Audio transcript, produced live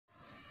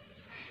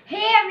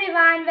Hey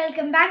everyone,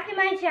 welcome back to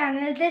my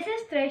channel. This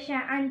is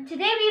TRISHA and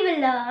today we will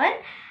learn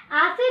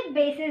acid,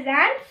 bases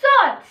and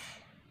salts.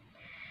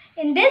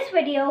 In this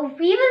video,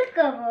 we will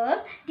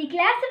cover the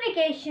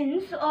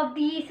classifications of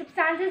the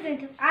substances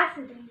into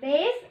acid and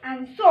base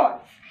and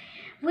salts.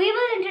 We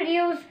will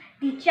introduce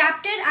the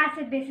chapter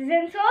acid, bases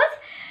and salts,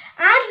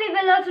 and we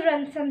will also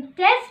run some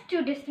tests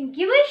to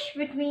distinguish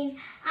between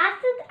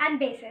acid and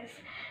bases.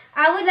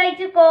 I would like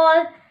to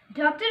call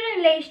Dr.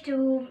 ANILESH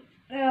to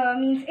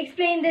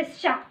explain this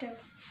chapter,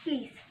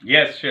 please.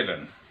 Yes,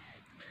 children.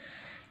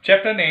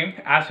 Chapter name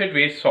acid,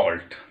 base,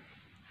 salt.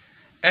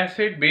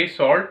 Acid, base,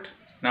 salt.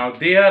 Now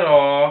there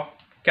are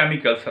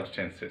chemical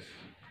substances.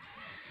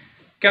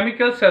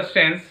 Chemical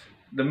substance,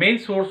 the main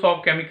source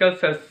of chemical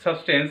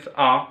substance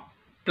are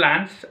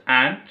plants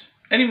and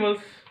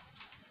animals.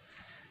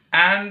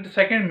 And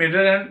second,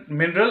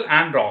 mineral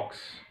and rocks.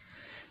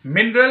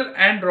 Mineral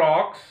and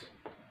rocks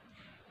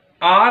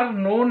are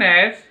known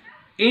as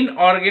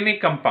inorganic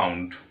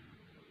compound,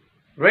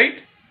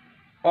 right?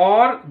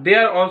 Or they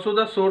are also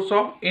the source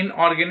of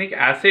inorganic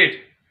acid.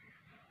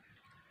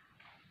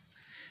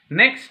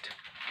 Next,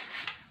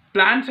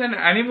 plants and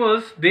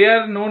animals, they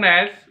are known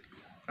as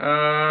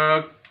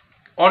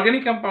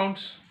organic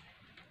compounds,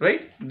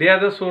 right? They are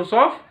the source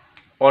of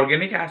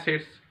organic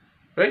acids,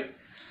 right?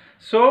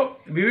 So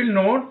we will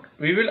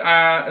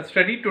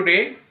study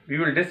today, we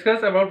will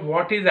discuss about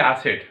what is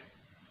acid.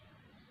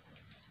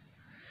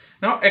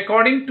 Now,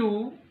 according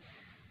to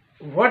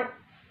what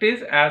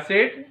is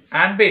acid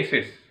and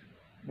bases,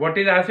 what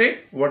is acid,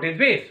 what is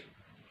base?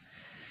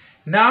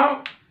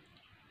 Now,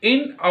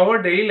 in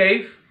our daily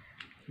life,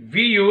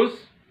 we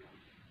use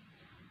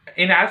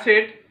in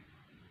acid,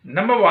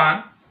 number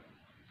one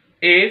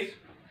is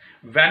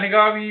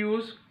vinegar we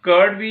use,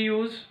 curd we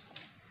use.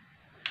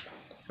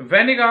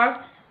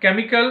 Vinegar,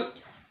 chemical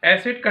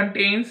acid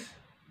contains,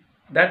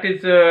 that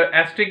is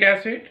acetic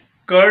acid.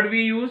 Curd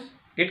we use,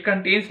 it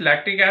contains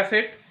lactic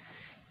acid.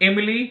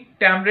 Imli,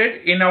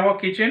 tamarind in our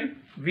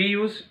kitchen we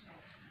use,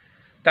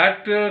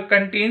 that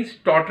contains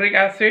tartaric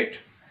acid.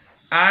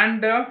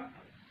 And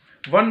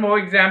one more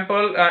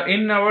example,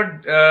 in our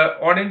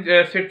orange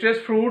citrus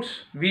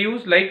fruits we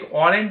use, like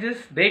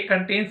oranges, they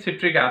contain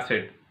citric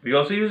acid. We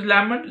also use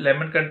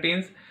lemon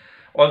contains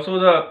also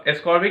the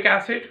ascorbic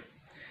acid.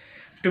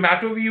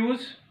 Tomato we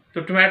use,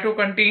 so tomato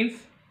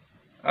contains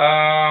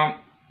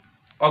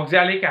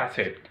oxalic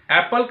acid.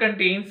 Apple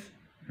contains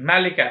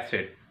malic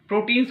acid.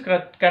 Proteins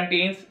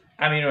contains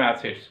amino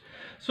acids.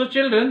 So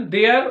children,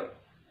 they are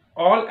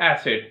all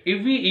acid.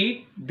 If we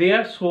eat, they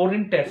are sour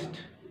in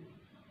taste,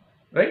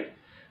 right?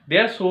 They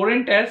are sour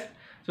in taste,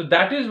 so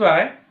that is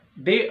why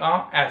they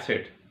are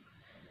acid.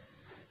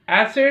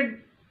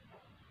 Acid,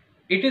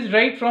 it is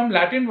right from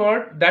Latin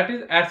word, that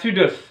is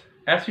acidus,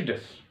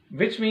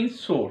 which means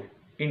sour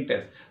in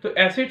taste. So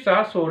acids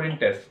are sour in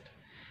taste.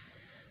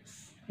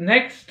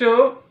 Next,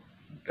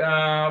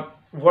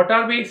 what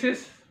are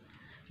bases?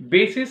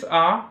 Bases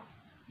are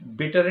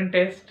bitter in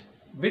taste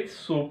with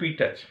soapy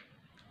touch.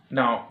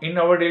 Now in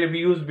our daily we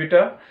use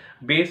bitter.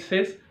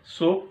 Bases,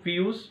 soap we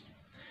use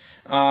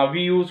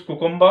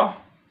cucumber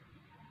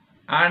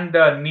and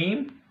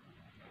neem.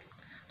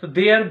 So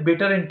they are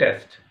bitter in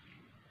taste.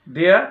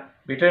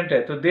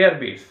 So they are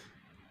base.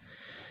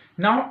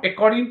 Now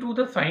according to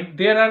the science,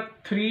 there are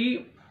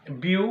three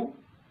views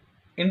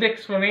in the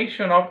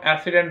explanation of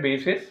acid and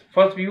bases.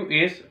 First view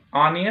is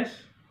Arrhenius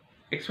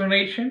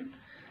explanation.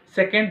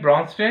 Second,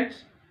 Bronsted,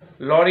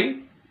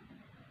 Lowry,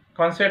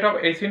 concept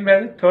of acid and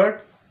base.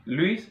 Third,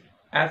 Lewis,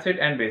 acid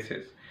and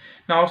bases.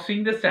 Now,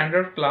 seeing the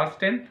standard class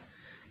 10th,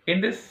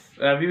 in this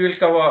we will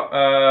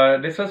cover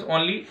discuss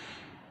only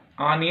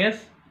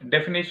Arrhenius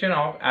definition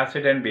of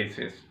acid and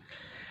bases.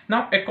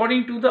 Now,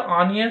 according to the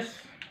Arrhenius,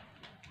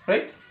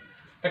 right?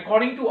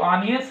 According to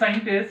Arrhenius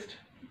scientist,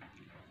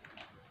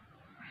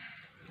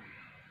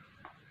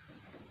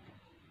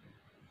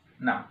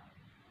 now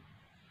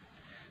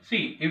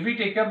see, if we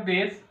take up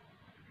this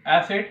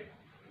acid,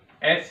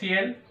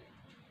 HCl,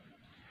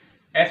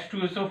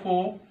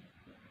 H2SO4,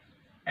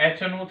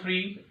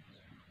 HNO3,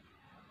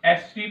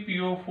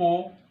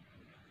 H3PO4,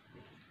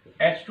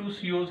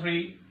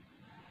 H2CO3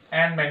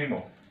 and many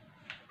more.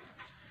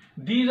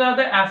 These are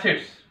the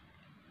acids.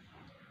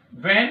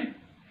 When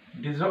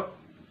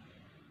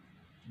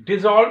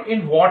dissolved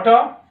in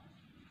water,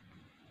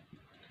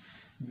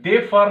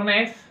 they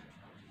furnish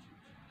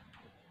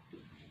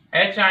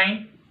H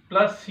ion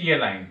plus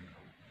Cl ion,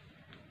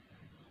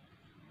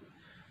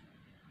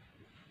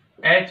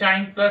 H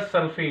ion plus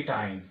sulfate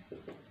ion.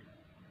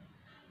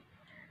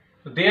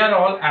 So they are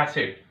all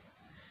acid.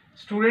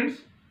 Students,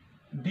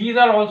 these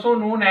are also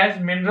known as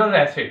mineral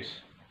acids.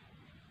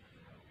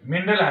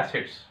 Mineral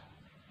acids.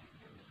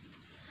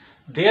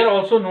 They are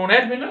also known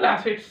as mineral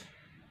acids.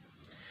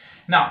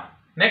 Now,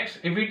 next,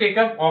 if we take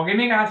up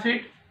organic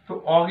acid,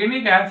 so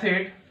organic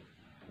acid,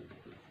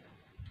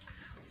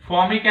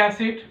 formic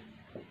acid,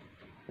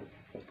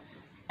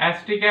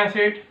 acetic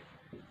acid,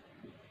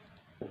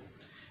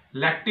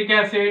 lactic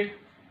acid,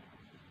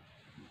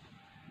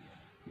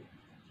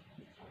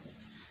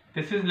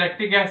 this is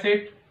lactic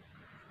acid,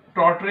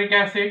 tartaric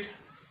acid.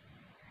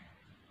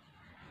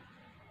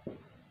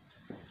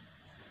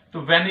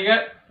 So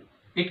vinegar,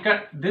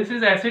 this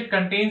is acid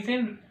contains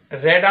in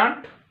red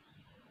ant,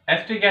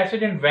 acetic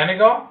acid in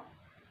vinegar.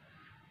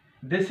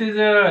 This is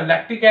a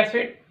lactic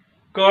acid,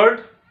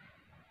 curd.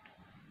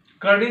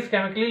 Curd is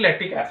chemically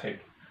lactic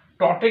acid.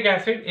 Tartaric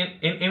acid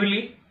in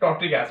imili,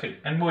 tartaric acid,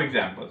 and more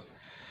examples.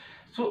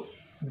 So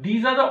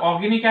these are the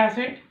organic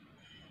acid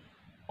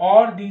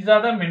or these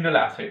are the mineral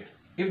acid.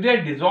 If they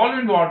are dissolved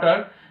in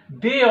water,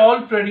 they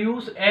all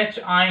produce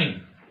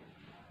H-ion.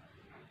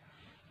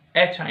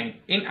 H-ion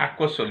in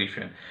aqueous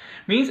solution.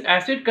 Means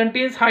acid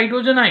contains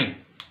hydrogen ion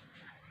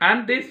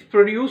and this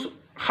produce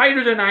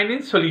hydrogen ion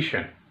in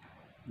solution.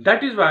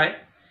 That is why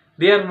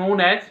they are known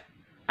as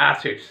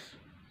acids.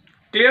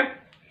 Clear?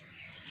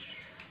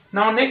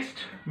 Now next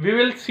we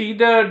will see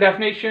the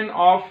definition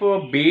of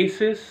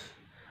bases.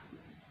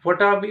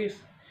 What are base?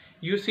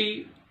 You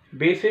see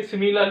bases.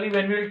 Similarly,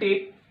 when we will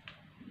take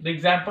the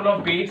example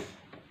of base,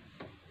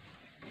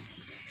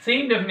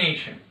 same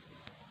definition.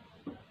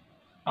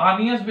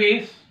 Arenius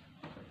base,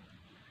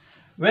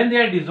 when they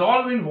are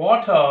dissolved in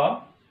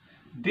water,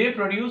 they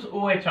produce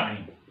OH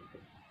ion.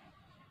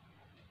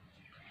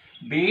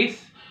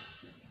 Base,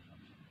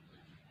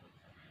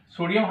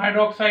 sodium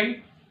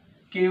hydroxide,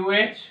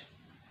 KOH,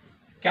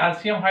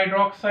 calcium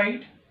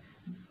hydroxide,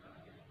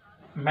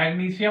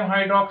 magnesium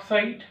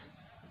hydroxide,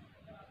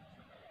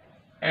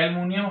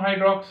 aluminum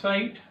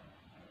hydroxide,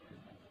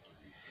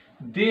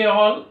 they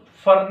all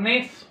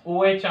furnish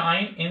OH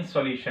ion in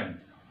solution,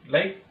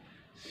 like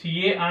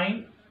Ca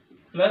ion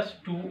plus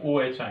 2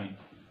 OH ion.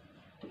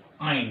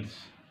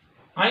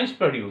 Ions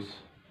produce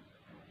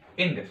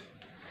in this.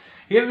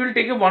 Here we will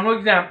take one more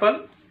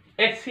example,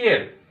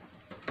 HCl.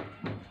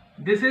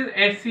 This is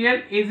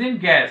HCl is in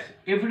gas.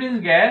 If it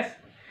is gas,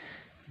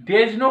 there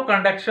is no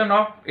conduction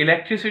of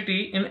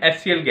electricity in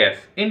HCl gas.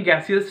 In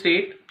gaseous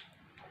state,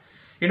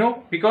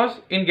 because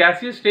in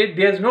gaseous state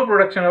there is no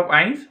production of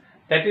ions.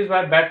 That is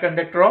why bad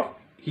conductor of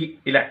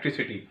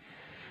electricity.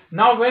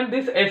 Now when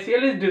this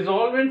HCl is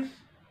dissolved in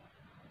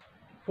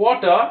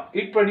water,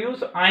 it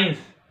produces ions.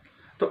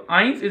 So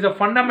ions is a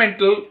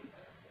fundamental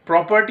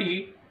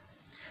property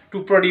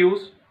to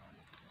produce,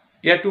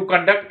 to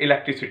conduct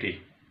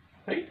electricity,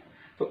 right?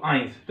 So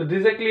ions. So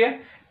this is clear.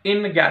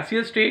 In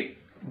gaseous state,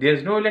 there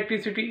is no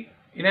electricity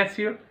in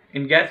HCl.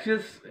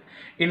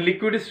 In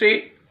liquid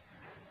state,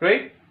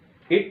 right?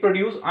 It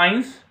produces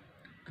ions.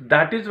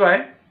 That is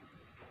why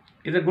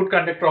it is a good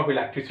conductor of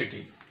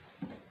electricity.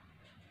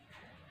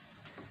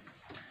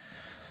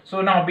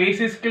 So now base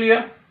is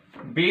clear.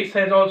 Base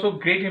has also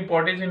great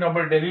importance in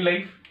our daily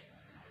life.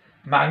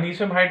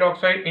 Magnesium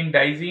hydroxide in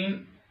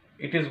Diazine,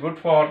 it is good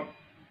for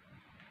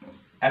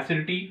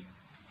acidity.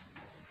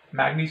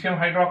 Magnesium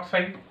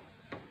hydroxide.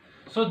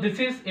 So this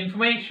is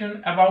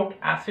information about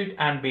acid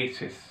and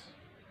bases.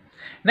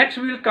 Next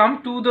we will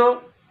come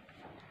to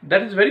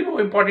that is very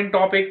more important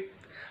topic.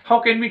 How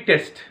can we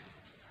test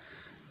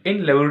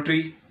in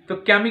laboratory? So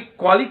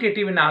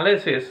qualitative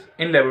analysis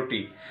in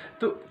laboratory.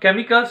 So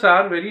chemicals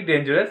are very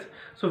dangerous.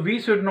 So we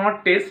should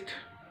not test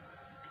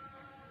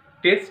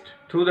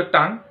through the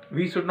tongue.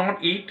 We should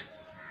not eat,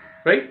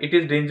 right? It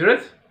is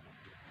dangerous.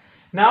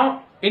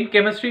 Now in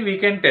chemistry we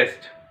can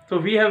test. So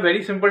we have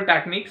very simple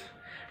techniques.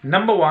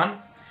 Number one,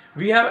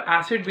 we have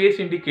acid-base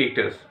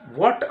indicators.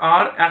 What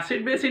are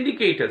acid-base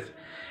indicators?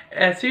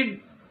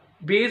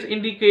 Acid-base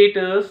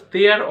indicators,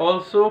 they are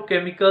also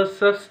chemical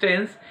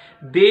substance.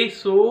 They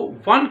show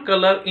one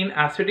color in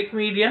acidic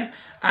medium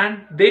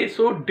and they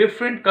show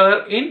different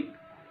color in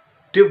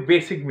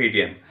basic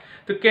medium.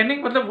 तो कहने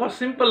का मतलब बहुत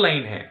simple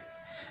line है.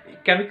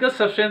 Chemical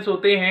substance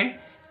होते हैं,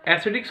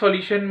 acidic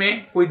solution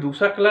में कोई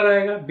दूसरा कलर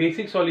आएगा,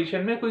 बेसिक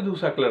सॉल्यूशन में कोई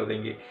दूसरा कलर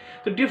देंगे,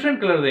 तो डिफरेंट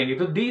कलर देंगे.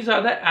 तो these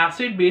are the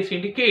acid base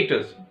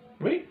indicators,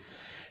 right?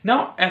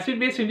 Now acid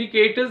base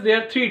indicators,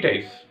 there are 3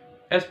 types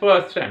as per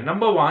stand.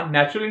 Number 1,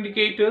 natural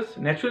indicators.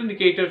 Natural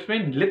indicators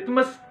में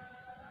लिटमस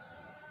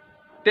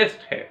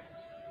टेस्ट है,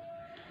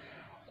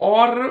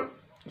 और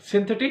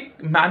सिंथेटिक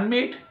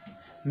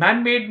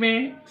मैनमेड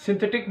में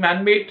सिंथेटिक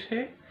मैनमेड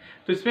है,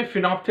 तो इसमें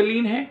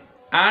फिनोप्थलीन है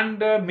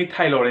एंड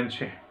मिथाइल ऑरेंज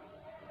है.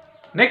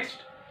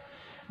 Next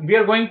we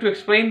are going to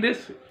explain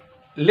this.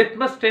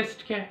 Litmus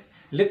test क्या है?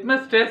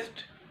 लिटमस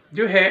टेस्ट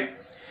जो है,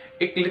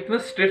 एक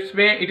लिटमस स्ट्रिप्स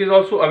में it is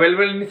also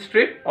available in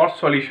strip और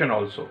सॉल्यूशन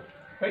ऑल्सो,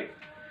 राइट?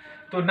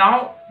 तो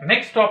now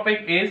next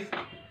topic is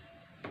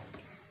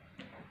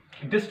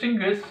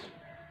distinguish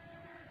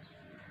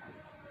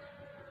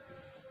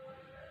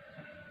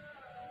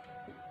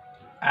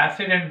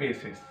acid and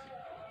bases.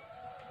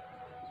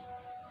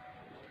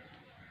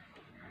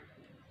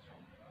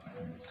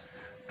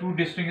 To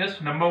distinguish,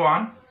 number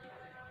 1,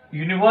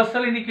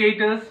 universal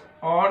indicators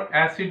or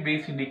acid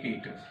base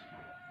indicators.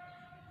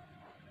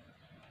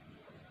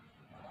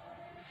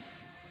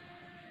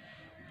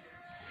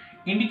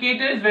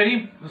 Indicator is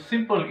very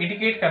simple,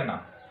 indicate करना.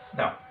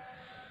 Now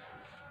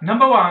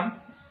number 1,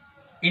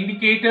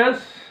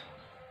 indicators.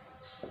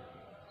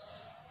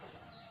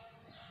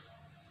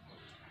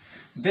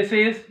 This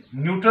is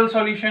neutral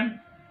solution.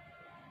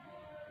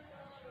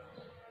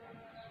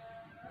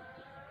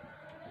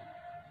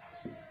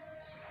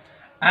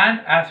 and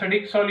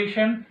acidic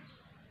solution,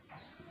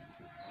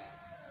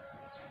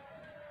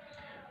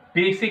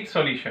 basic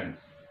solution.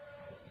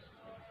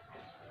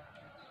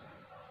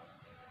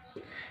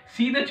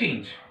 See the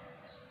change.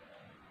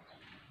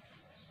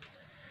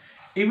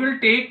 It will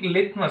take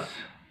litmus.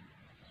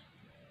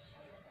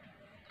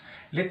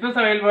 Litmus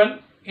available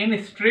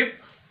in strip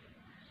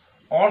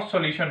or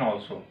solution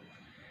also.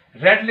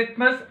 Red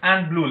litmus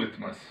and blue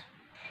litmus.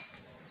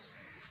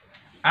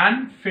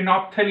 And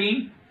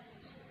phenolphthalein,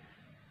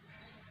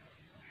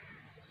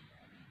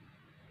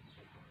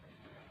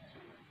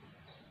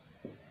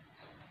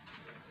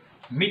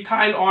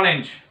 methyl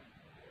orange.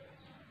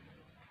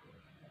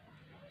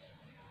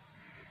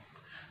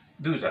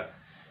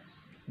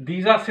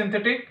 These are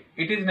synthetic,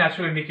 it is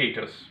natural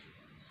indicators.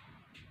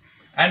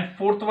 And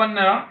fourth one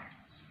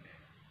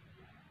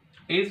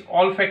is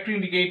olfactory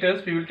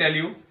indicators, we will tell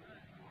you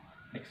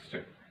next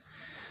step.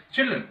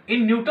 Children,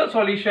 in neutral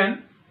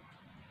solution,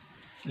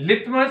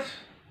 litmus,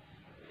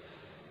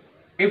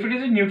 if it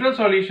is a neutral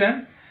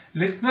solution,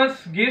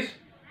 litmus gives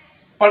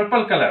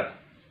purple color,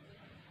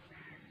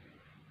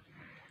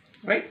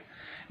 right?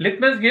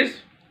 Litmus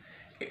gives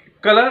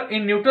color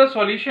in neutral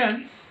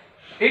solution,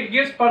 it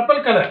gives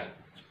purple color.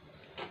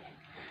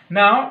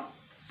 Now,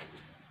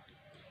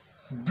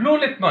 blue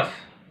litmus.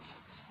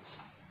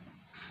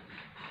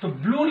 So,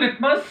 blue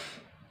litmus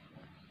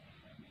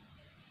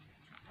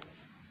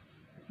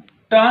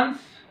turns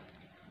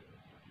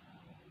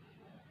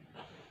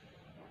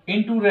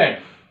into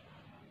red.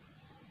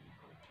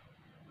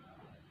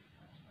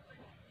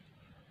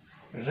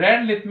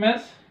 Red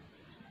litmus,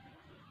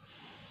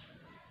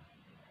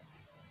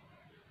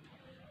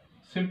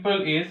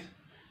 simple is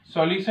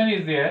solution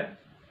is there,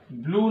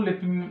 blue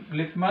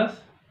litmus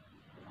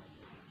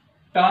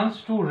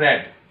turns to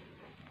red.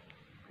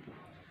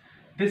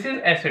 This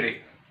is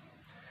acidic.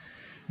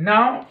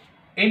 Now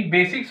in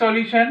basic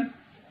solution,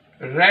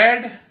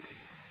 red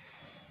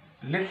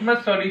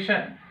litmus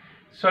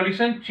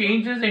solution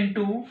changes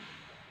into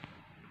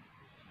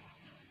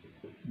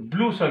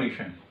blue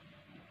solution.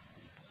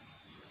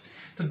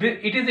 So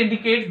it is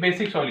indicates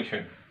basic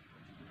solution.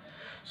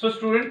 So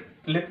student,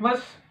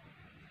 litmus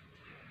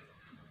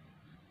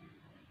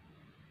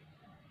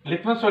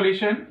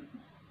solution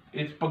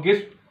is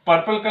gives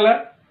purple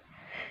color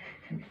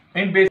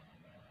in basic.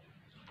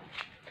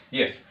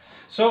 Yes.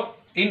 So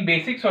in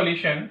basic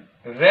solution,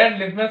 red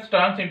litmus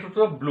turns into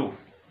the blue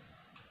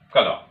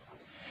color.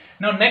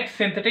 Now next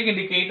synthetic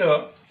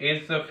indicator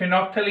is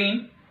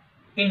phenolphthalein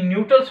in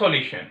neutral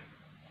solution,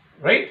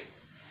 right?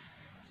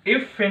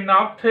 If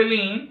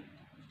phenolphthalein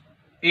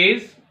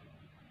is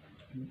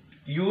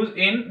used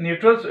in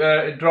neutral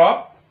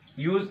drop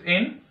used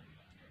in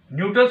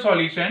neutral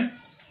solution,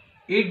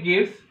 it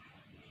gives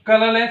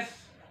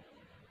colorless,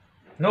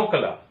 no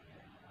color.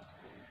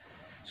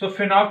 So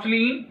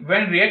phenolphthalein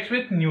when reacts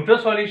with neutral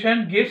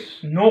solution gives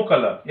no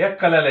color, yeah,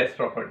 colorless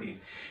property.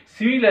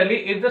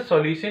 Similarly, if the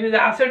solution is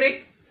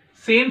acidic,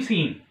 same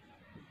scene,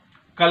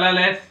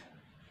 colorless.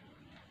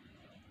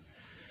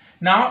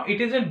 Now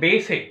it is in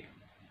basic,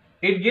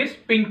 it gives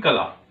pink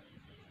color.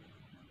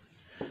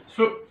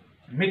 So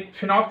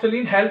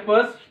phenolphthalein help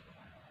us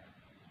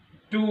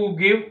to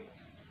give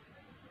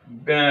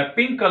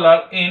pink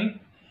color in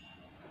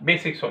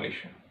basic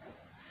solution,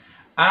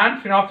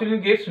 and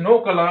phenolphthalein gives no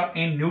color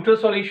in neutral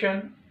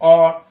solution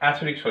or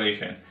acidic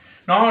solution.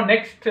 Now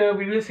next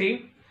we will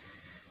see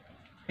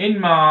in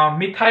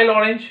methyl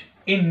orange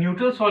in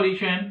neutral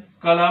solution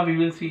color we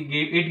will see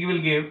it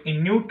will give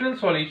in neutral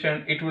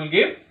solution it will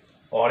give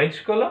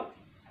orange color.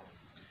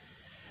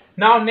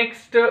 Now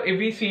next if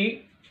we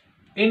see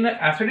in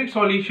acidic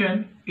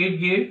solution it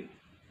gives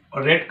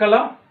a red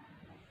color,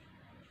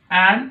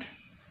 and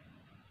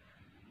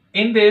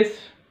in this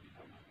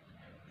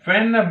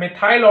when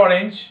methyl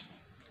orange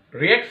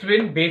reacts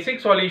with basic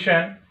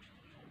solution,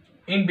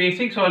 in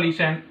basic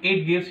solution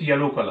it gives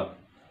yellow color.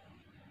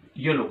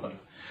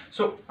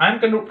 So I am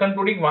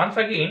concluding once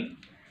again,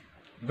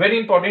 very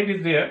important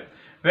is there,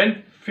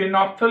 when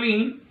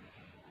phenolphthalein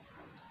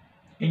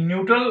in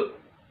neutral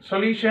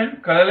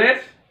solution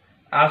colorless,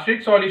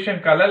 acidic solution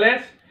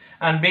colorless,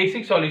 and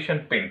basic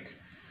solution pink.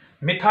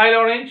 Methyl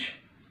orange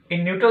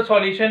in neutral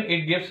solution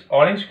it gives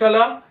orange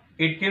color,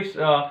 it gives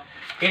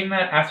in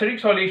acidic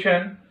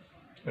solution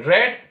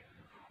red,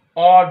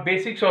 or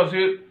basic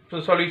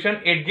solution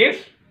it gives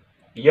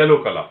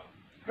yellow color,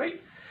 right?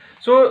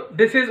 So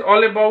this is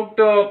all about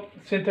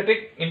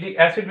synthetic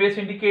acid base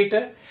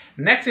indicator.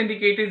 Next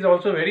indicator is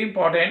also very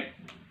important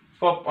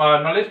for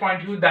knowledge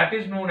point of view, that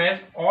is known as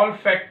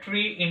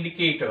olfactory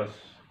indicators.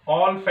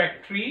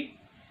 Olfactory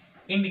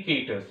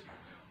indicators.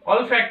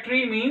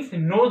 Olfactory means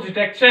nose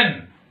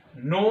detection,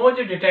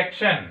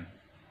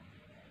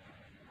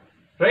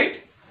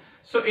 right?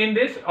 So in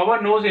this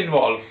our nose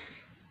involved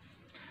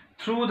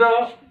through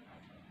the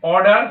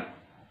odor,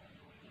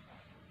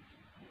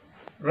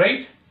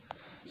 right?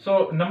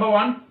 So number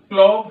one,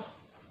 clove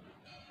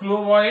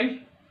oil,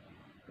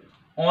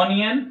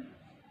 onion,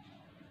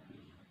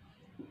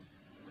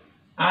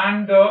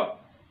 and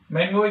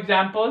mango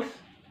examples,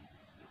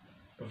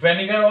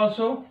 vinegar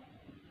also,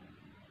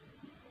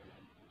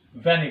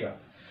 vinegar.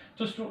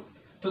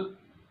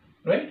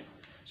 Right?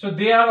 So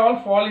they are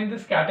all fall in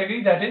this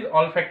category, that is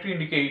olfactory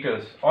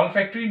indicators.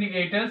 Olfactory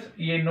indicators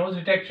ये nose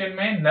detection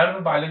में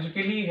nerve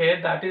biologically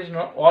है, that is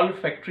not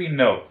olfactory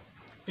nerve.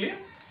 Clear?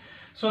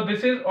 So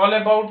this is all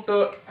about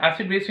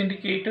acid base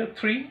indicator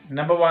 3.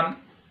 Number 1,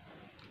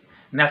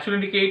 natural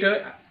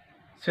indicator,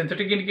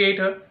 synthetic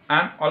indicator,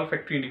 and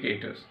olfactory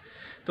indicators.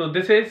 So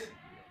this is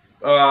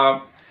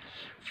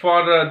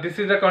this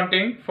is the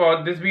content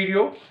for this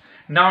video.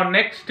 Now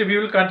next we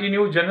will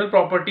continue general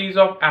properties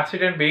of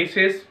acid and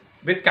bases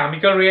with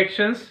chemical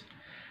reactions.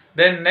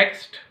 Then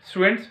next,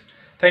 students,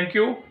 thank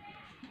you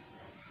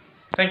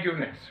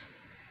next.